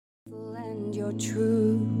You're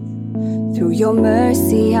true. Through your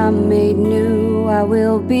mercy I'm made new. I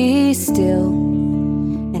will be still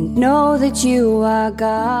and know that you are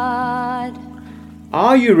God.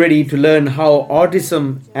 Are you ready to learn how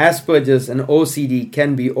autism, Asperger's and OCD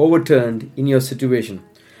can be overturned in your situation?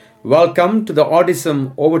 Welcome to the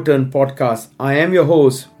Autism Overturned podcast. I am your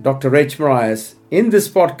host, Dr. Rich Marias. In this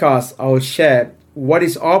podcast, I will share what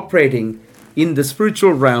is operating in the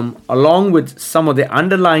spiritual realm along with some of the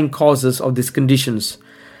underlying causes of these conditions.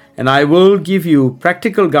 And I will give you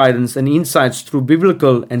practical guidance and insights through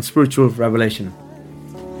biblical and spiritual revelation.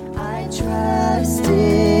 I trust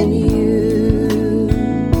in you.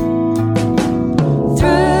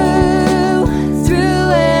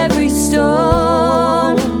 Through every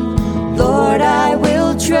storm, Lord, I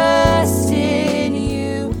will trust in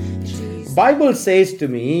you. Bible says to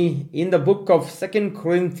me in the book of 2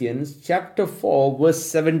 Corinthians chapter 4 verse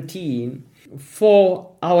 17,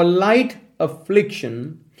 for our light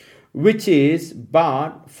affliction, which is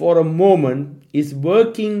but for a moment, is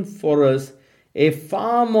working for us a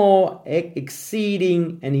far more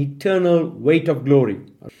exceeding and eternal weight of glory.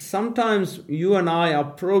 Sometimes you and I are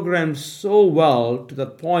programmed so well to the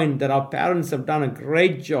point that our parents have done a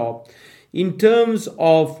great job in terms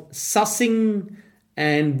of sussing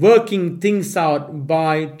and working things out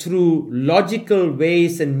through logical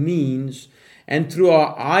ways and means, and through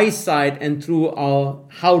our eyesight and through our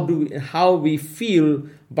how we feel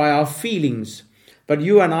by our feelings. But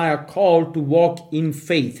you and I are called to walk in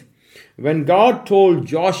faith. When God told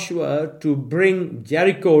Joshua to bring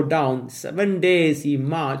Jericho down, 7 days he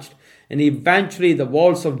marched, and eventually the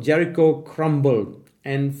walls of Jericho crumbled.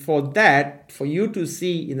 And for you to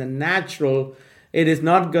see in the natural, it is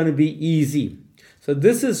not going to be easy. So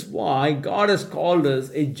this is why God has called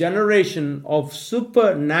us a generation of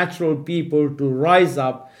supernatural people to rise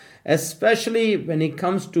up, especially when it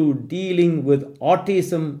comes to dealing with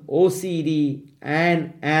autism, OCD,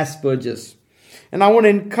 and Asperger's. And I want to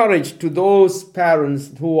encourage to those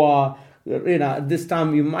parents who are, at this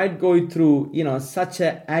time you might go through, such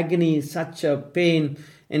a agony, such a pain,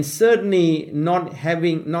 and certainly not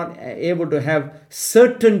able to have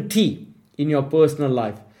certainty in your personal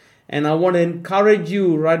life. And I want to encourage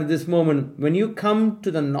you right at this moment, when you come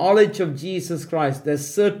to the knowledge of Jesus Christ,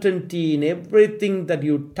 there's certainty in everything that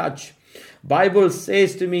you touch. Bible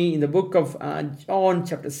says to me in the book of John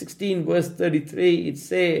chapter 16 verse 33, it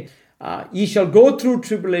says, ye shall go through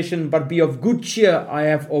tribulation, but be of good cheer, I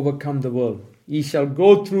have overcome the world. Ye shall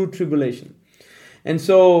go through tribulation. And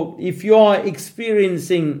so if you are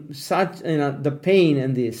experiencing such the pain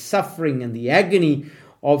and the suffering and the agony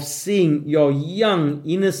of seeing your young,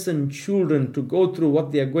 innocent children to go through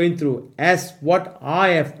what they are going through, as what I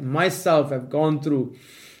have myself have gone through.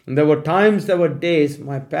 And there were days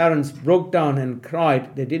my parents broke down and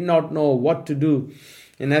cried. They did not know what to do.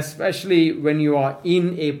 And especially when you are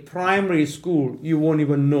in a primary school, you won't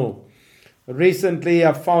even know. Recently,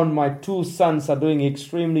 I found my two sons are doing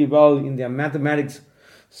extremely well in their mathematics,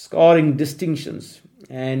 scoring distinctions.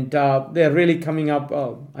 And they're really coming up.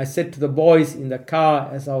 I said to the boys in the car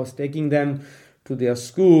as I was taking them to their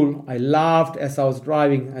school, I laughed as I was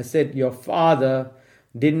driving. I said, your father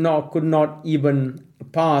could not even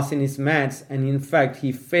pass in his maths. And in fact,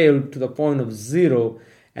 he failed to the point of 0.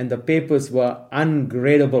 And the papers were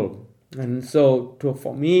ungradable. And so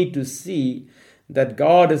for me to see that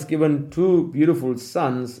God has given two beautiful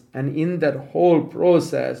sons, and in that whole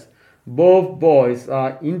process, both boys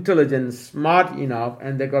are intelligent, smart enough,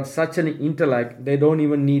 and they got such an intellect, they don't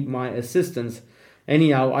even need my assistance.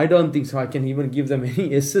 Anyhow, I don't think so I can even give them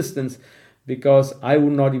any assistance, because I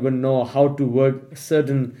would not even know how to work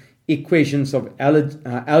certain equations of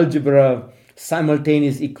algebra,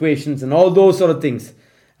 simultaneous equations, and all those sort of things.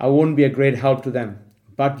 I won't be a great help to them.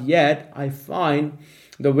 But yet, I find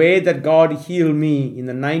the way that God healed me in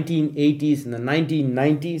the 1980s and the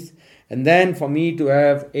 1990s, and then for me to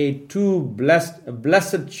have two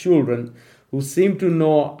blessed children who seem to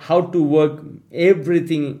know how to work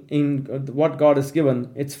everything in what God has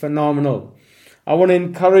given, it's phenomenal. I want to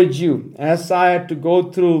encourage you, as I had to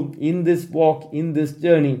go through in this walk, in this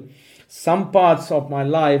journey, some parts of my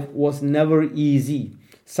life was never easy.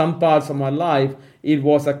 Some parts of my life, it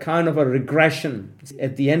was a kind of a regression.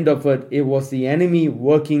 At the end of it, it was the enemy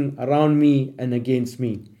working around me and against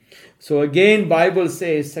me. So again, Bible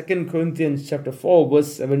says, 2 Corinthians chapter 4,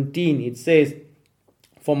 verse 17, it says,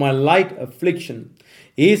 for my light affliction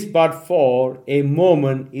is but for a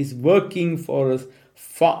moment, is working for us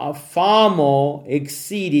far more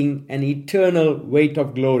exceeding an eternal weight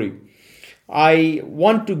of glory. I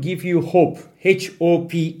want to give you hope,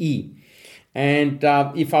 Hope. And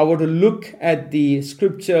if I were to look at the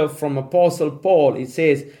scripture from Apostle Paul, it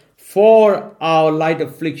says, for our light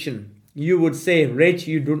affliction. You would say, Rach,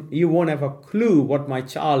 you won't have a clue what my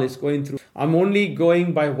child is going through. I'm only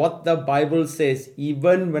going by what the Bible says,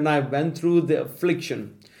 even when I went through the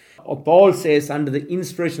affliction. Paul says, under the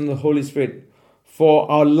inspiration of the Holy Spirit,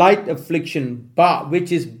 for our light affliction,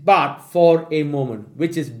 which is but for a moment.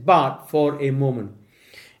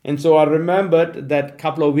 And so I remembered that a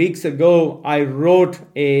couple of weeks ago, I wrote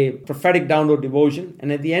a prophetic download devotion.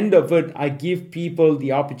 And at the end of it, I give people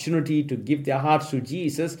the opportunity to give their hearts to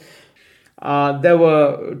Jesus. There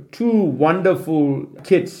were two wonderful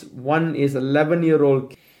kids. One is an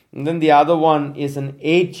 11-year-old, and then the other one is an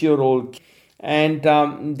 8-year-old. And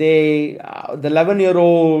the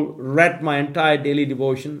 11-year-old read my entire daily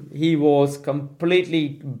devotion. He was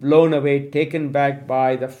completely blown away, taken back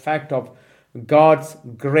by the fact of God's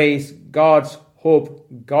grace, God's hope,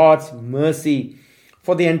 God's mercy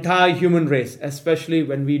for the entire human race, especially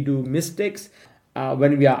when we do mistakes,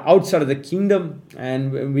 when we are outside of the kingdom,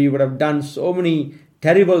 and we would have done so many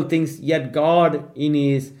terrible things, yet God in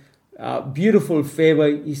His beautiful favor,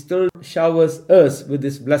 He still showers us with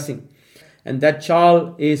His blessing. And that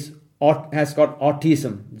child has got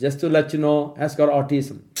autism, just to let you know, has got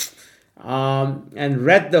autism. And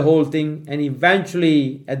read the whole thing, and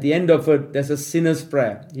eventually at the end of it, there's a sinner's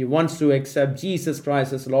prayer. He wants to accept Jesus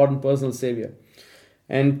Christ as Lord and personal Savior.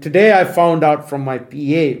 And today I found out from my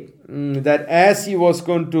PA that as he was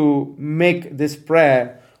going to make this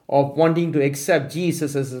prayer of wanting to accept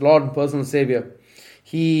Jesus as his Lord and personal Savior,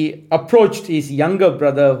 he approached his younger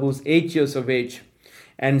brother, who's 8 years of age,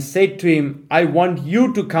 and said to him, I want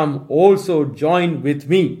you to come also join with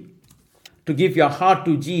me to give your heart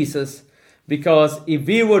to Jesus, because if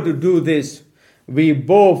we were to do this, we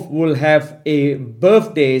both will have a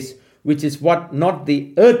birthdays, which is not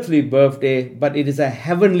the earthly birthday, but it is a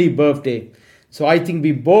heavenly birthday. So I think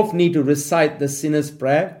we both need to recite the sinner's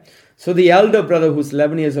prayer. So the elder brother, who's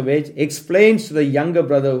 11 years of age, explains to the younger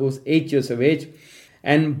brother, who's 8 years of age,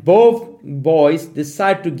 and both boys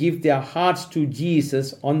decide to give their hearts to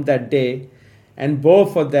Jesus on that day. And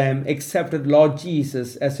both of them accepted Lord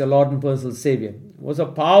Jesus as your Lord and personal Savior. It was a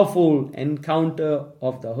powerful encounter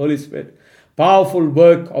of the Holy Spirit, powerful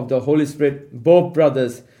work of the Holy Spirit. Both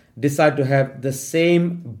brothers decide to have the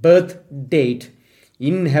same birth date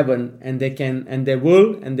in heaven, and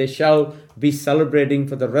they shall be celebrating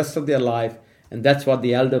for the rest of their life. And that's what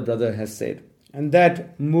the elder brother has said. And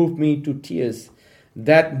that moved me to tears.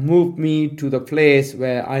 That moved me to the place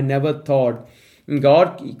where I never thought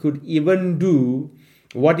God could even do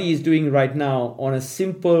what He is doing right now on a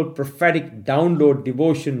simple prophetic download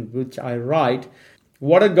devotion which I write.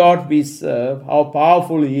 What a God we serve, how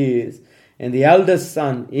powerful He is. And the eldest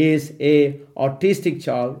son is a autistic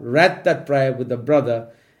child, read that prayer with the brother,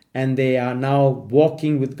 and they are now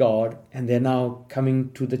walking with God, and they're now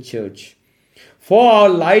coming to the church. For our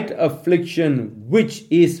light affliction, which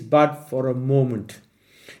is but for a moment.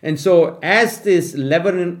 And so as this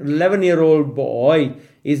 11-year-old boy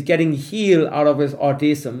is getting healed out of his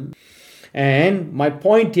autism, and my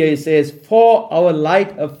point here says, for our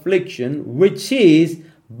light affliction, which is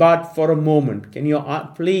but for a moment. Can you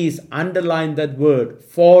please underline that word,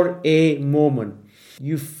 for a moment.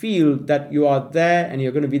 You feel that you are there and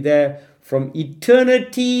you're going to be there from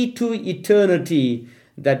eternity to eternity,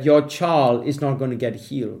 that your child is not going to get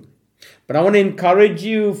healed. But I want to encourage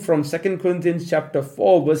you from 2 Corinthians chapter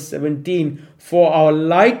 4 verse 17, for our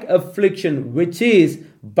light affliction, which is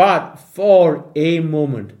but for a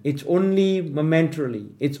moment. It's only momentarily.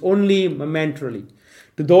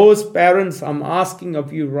 To those parents, I'm asking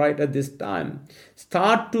of you right at this time,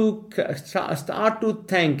 start to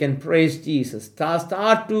thank and praise Jesus.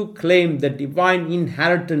 Start to claim the divine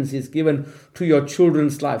inheritance is given to your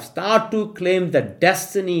children's life. Start to claim the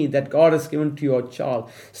destiny that God has given to your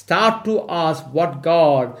child. Start to ask for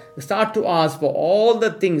all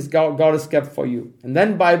the things God has kept for you. And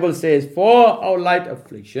then Bible says, for our light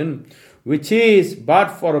affliction, which is but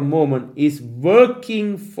for a moment, is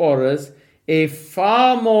working for us a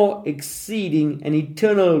far more exceeding and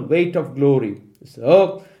eternal weight of glory.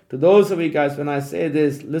 So, to those of you guys, when I say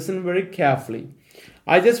this, listen very carefully.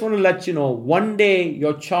 I just want to let you know, one day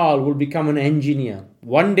your child will become an engineer.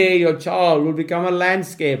 One day your child will become a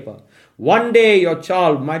landscaper. One day your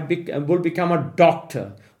child will become a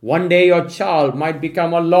doctor. One day your child might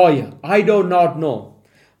become a lawyer. I do not know.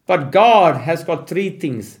 But God has got three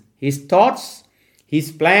things: His thoughts,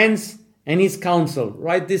 His plans, and His counsel.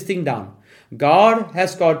 Write this thing down. God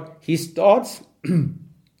has got His thoughts,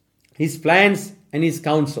 His plans, and His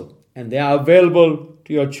counsel, and they are available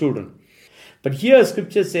to your children. But here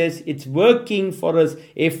scripture says it's working for us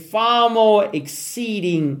a far more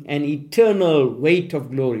exceeding and eternal weight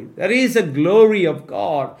of glory. There is a glory of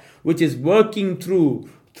God which is working through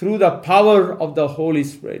the power of the Holy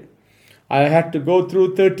Spirit. I had to go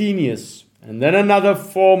through 13 years and then another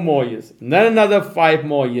 4 more years and then another 5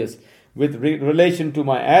 more years with relation to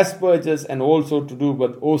my Asperger's and also to do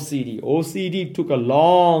with OCD. OCD took a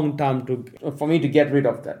long time for me to get rid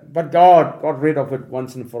of that. But God got rid of it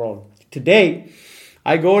once and for all. Today,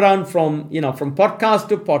 I go around from podcast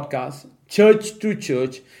to podcast, church to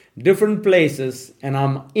church, different places, and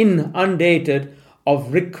I'm inundated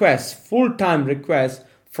of requests, full-time requests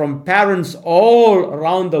from parents all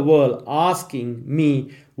around the world asking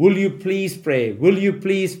me, will you please pray? Will you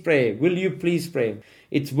please pray? Will you please pray?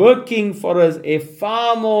 It's working for us a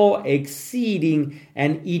far more exceeding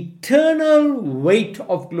and eternal weight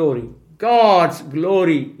of glory. God's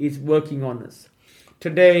glory is working on us.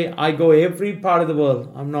 Today, I go every part of the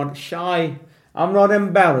world. I'm not shy. I'm not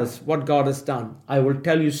embarrassed what God has done. I will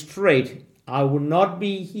tell you straight, I would not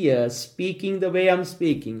be here speaking the way I'm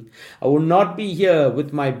speaking. I would not be here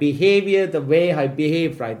with my behavior the way I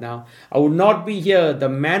behave right now. I would not be here the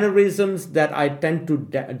mannerisms that I tend to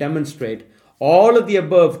demonstrate. All of the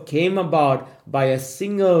above came about by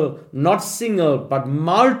but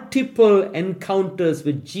multiple encounters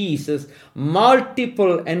with Jesus,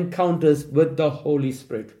 multiple encounters with the Holy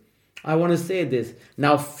Spirit. I want to say this.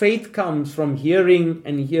 Now, faith comes from hearing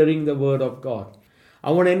and hearing the word of God. I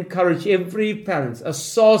want to encourage every parent, a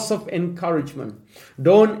source of encouragement.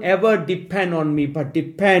 Don't ever depend on me, but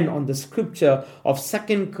depend on the scripture of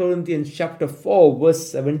 2 Corinthians chapter 4, verse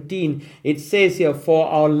 17. It says here, for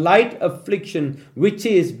our light affliction, which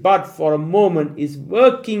is but for a moment, is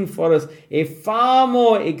working for us a far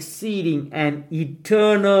more exceeding and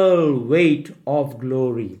eternal weight of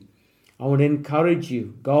glory. I want to encourage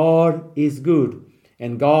you. God is good,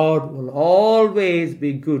 and God will always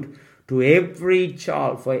be good to every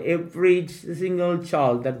child, for every single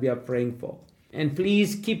child that we are praying for. And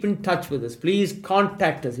please keep in touch with us. Please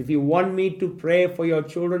contact us. If you want me to pray for your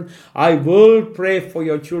children, I will pray for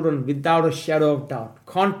your children without a shadow of doubt.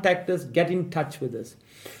 Contact us. Get in touch with us.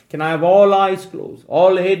 Can I have all eyes closed,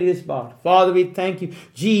 all head is bowed? Father, we thank you.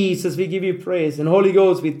 Jesus, we give you praise. And Holy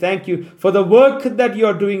Ghost, we thank you for the work that you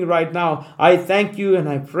are doing right now. I thank you and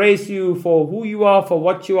I praise you for who you are, for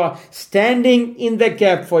what you are. Standing in the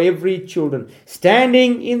gap for every children.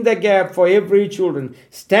 Standing in the gap for every children.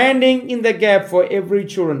 Standing in the gap for every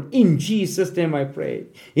children. In Jesus' name I pray.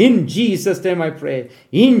 In Jesus' name I pray.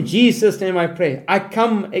 In Jesus' name I pray. I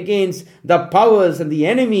come against the powers and the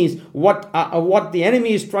enemies, what the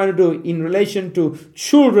enemy is trying to do in relation to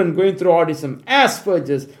children going through autism,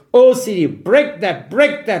 Asperger's, OCD. Break that,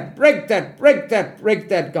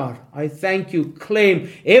 God. I thank you. Claim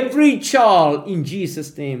every child in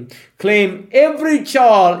Jesus' name. Claim every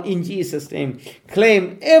child in Jesus' name.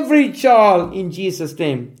 Claim every child in Jesus'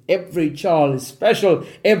 name. Every child is special.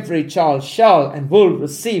 Every child shall and will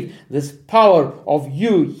receive this power of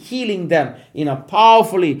you healing them in a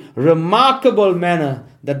powerfully remarkable manner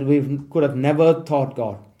that we could have never thought,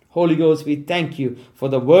 God. Holy Ghost, we thank you for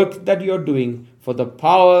the work that you're doing, for the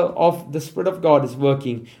power of the Spirit of God is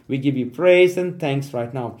working. We give you praise and thanks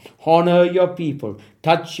right now. Honor your people,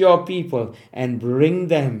 touch your people, and bring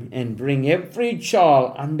them and bring every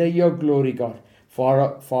child under your glory, God.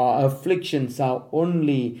 For our afflictions are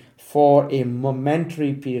only for a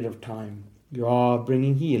momentary period of time. You are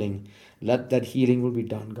bringing healing. Let that healing will be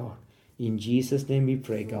done, God. In Jesus' name we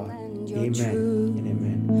pray, God. Amen and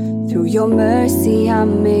amen. Through your mercy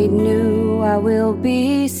I'm made new. I will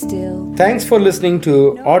be still. Thanks for listening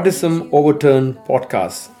to Autism Overturned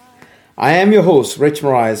podcast. I am your host, Rich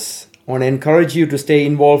Morais. I want to encourage you to stay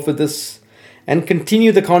involved with this and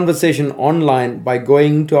continue the conversation online by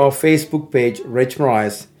going to our Facebook page, Rich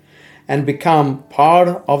Morais, and become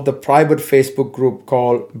part of the private Facebook group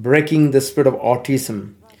called Breaking the Spirit of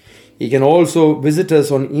Autism. You can also visit us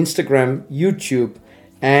on Instagram, YouTube,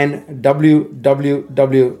 and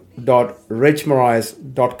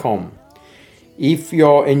www.richmorais.com. If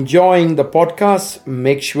you're enjoying the podcast,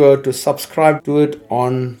 make sure to subscribe to it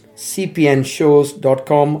on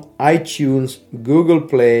cpnshows.com, iTunes, Google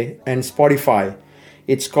Play, and Spotify.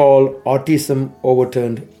 It's called Autism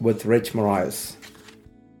Overturned with Rich Morais.